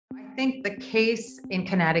think the case in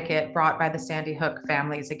Connecticut brought by the Sandy Hook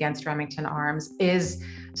families against Remington Arms is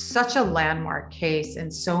such a landmark case in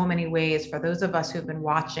so many ways for those of us who've been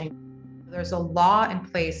watching. There's a law in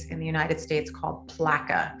place in the United States called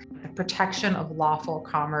PLACA, the Protection of Lawful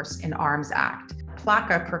Commerce in Arms Act.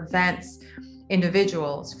 PLACA prevents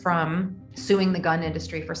individuals from suing the gun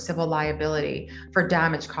industry for civil liability for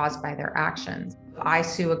damage caused by their actions. If I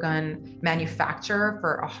sue a gun manufacturer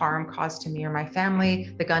for a harm caused to me or my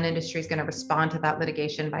family, the gun industry is going to respond to that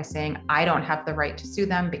litigation by saying, I don't have the right to sue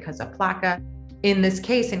them because of PLACA. In this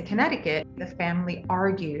case in Connecticut, the family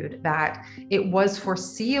argued that it was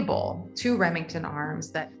foreseeable to Remington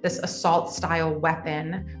Arms that this assault-style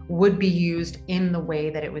weapon would be used in the way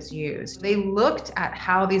that it was used. They looked at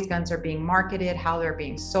how these guns are being marketed, how they're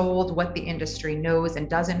being sold, what the industry knows and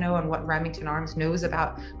doesn't know, and what Remington Arms knows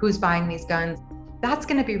about who's buying these guns. That's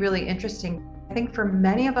going to be really interesting. I think for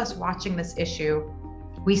many of us watching this issue,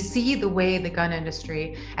 we see the way the gun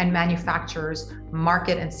industry and manufacturers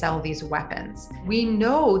market and sell these weapons. We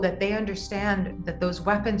know that they understand that those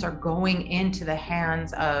weapons are going into the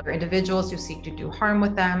hands of individuals who seek to do harm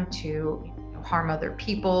with them, to harm other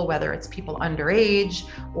people, whether it's people underage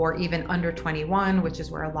or even under 21, which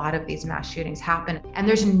is where a lot of these mass shootings happen. And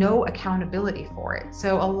there's no accountability for it.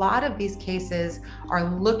 So a lot of these cases are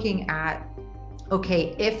looking at,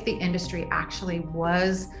 okay, if the industry actually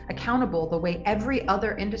was accountable the way every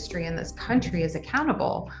other industry in this country is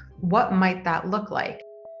accountable, what might that look like?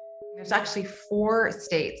 There's actually 4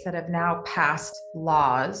 states that have now passed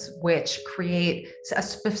laws which create a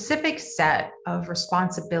specific set of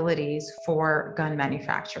responsibilities for gun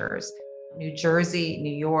manufacturers: New Jersey,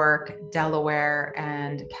 New York, Delaware,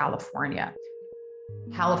 and California.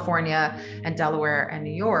 California and Delaware and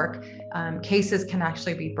New York, cases can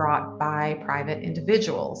actually be brought by private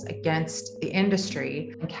individuals against the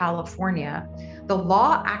industry. In California, the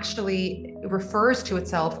law actually refers to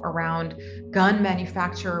itself around gun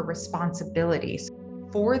manufacturer responsibilities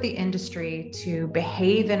for the industry to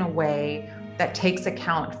behave in a way that takes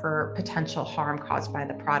account for potential harm caused by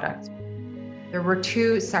the product. There were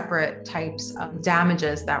 2 separate types of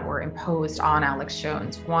damages that were imposed on Alex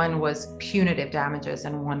Jones. One was punitive damages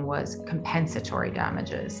and one was compensatory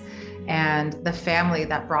damages. And the family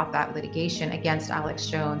that brought that litigation against Alex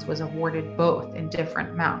Jones was awarded both in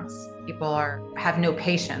different amounts. People have no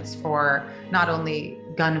patience for not only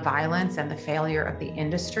gun violence and the failure of the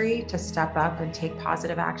industry to step up and take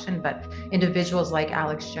positive action, but individuals like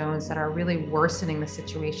Alex Jones that are really worsening the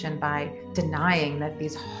situation by denying that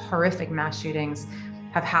these horrific mass shootings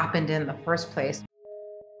have happened in the first place.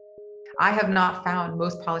 I have not found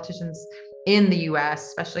most politicians in the US,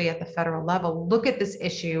 especially at the federal level, look at this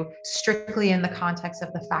issue strictly in the context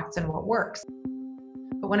of the facts and what works.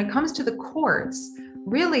 But when it comes to the courts,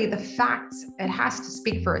 really the facts, it has to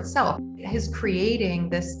speak for itself. It is creating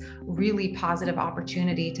this really positive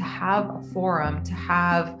opportunity to have a forum, to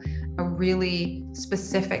have a really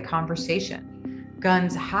specific conversation.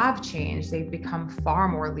 Guns have changed. They've become far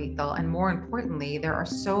more lethal. And more importantly, there are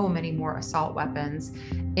so many more assault weapons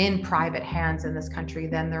in private hands in this country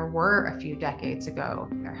than there were a few decades ago.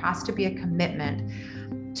 There has to be a commitment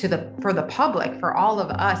for the public, for all of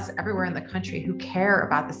us everywhere in the country who care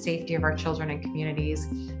about the safety of our children and communities,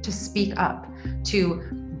 to speak up,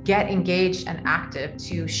 to get engaged and active,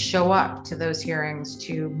 to show up to those hearings,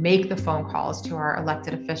 to make the phone calls to our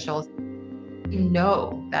elected officials. We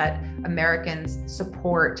know that Americans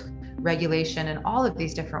support regulation in all of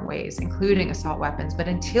these different ways, including assault weapons. But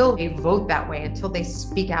until they vote that way, until they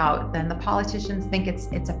speak out, then the politicians think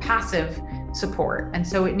it's a passive support. And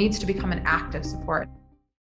so it needs to become an active support.